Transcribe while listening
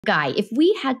Guy, if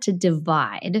we had to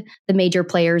divide the major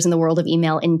players in the world of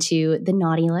email into the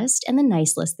naughty list and the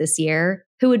nice list this year,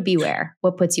 who would be where?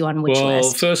 What puts you on which list?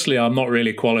 Well, firstly, I'm not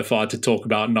really qualified to talk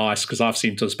about nice because I've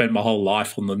seemed to have spent my whole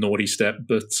life on the naughty step.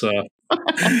 But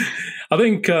I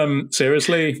think,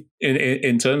 seriously,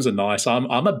 in terms of nice, I'm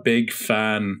a big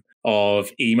fan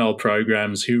of email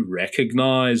programs who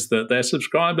recognize that their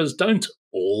subscribers don't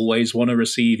always want to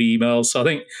receive emails. So I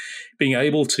think being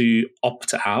able to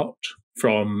opt out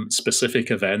from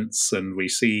specific events, and we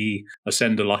see a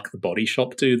sender like the Body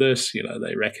Shop do this,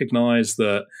 they recognize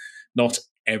that not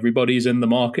everybody's in the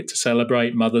market to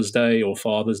celebrate Mother's Day or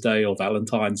Father's Day or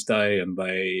Valentine's Day, and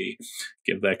they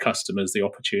give their customers the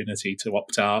opportunity to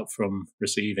opt out from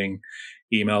receiving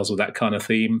emails with that kind of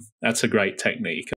theme. That's a great technique.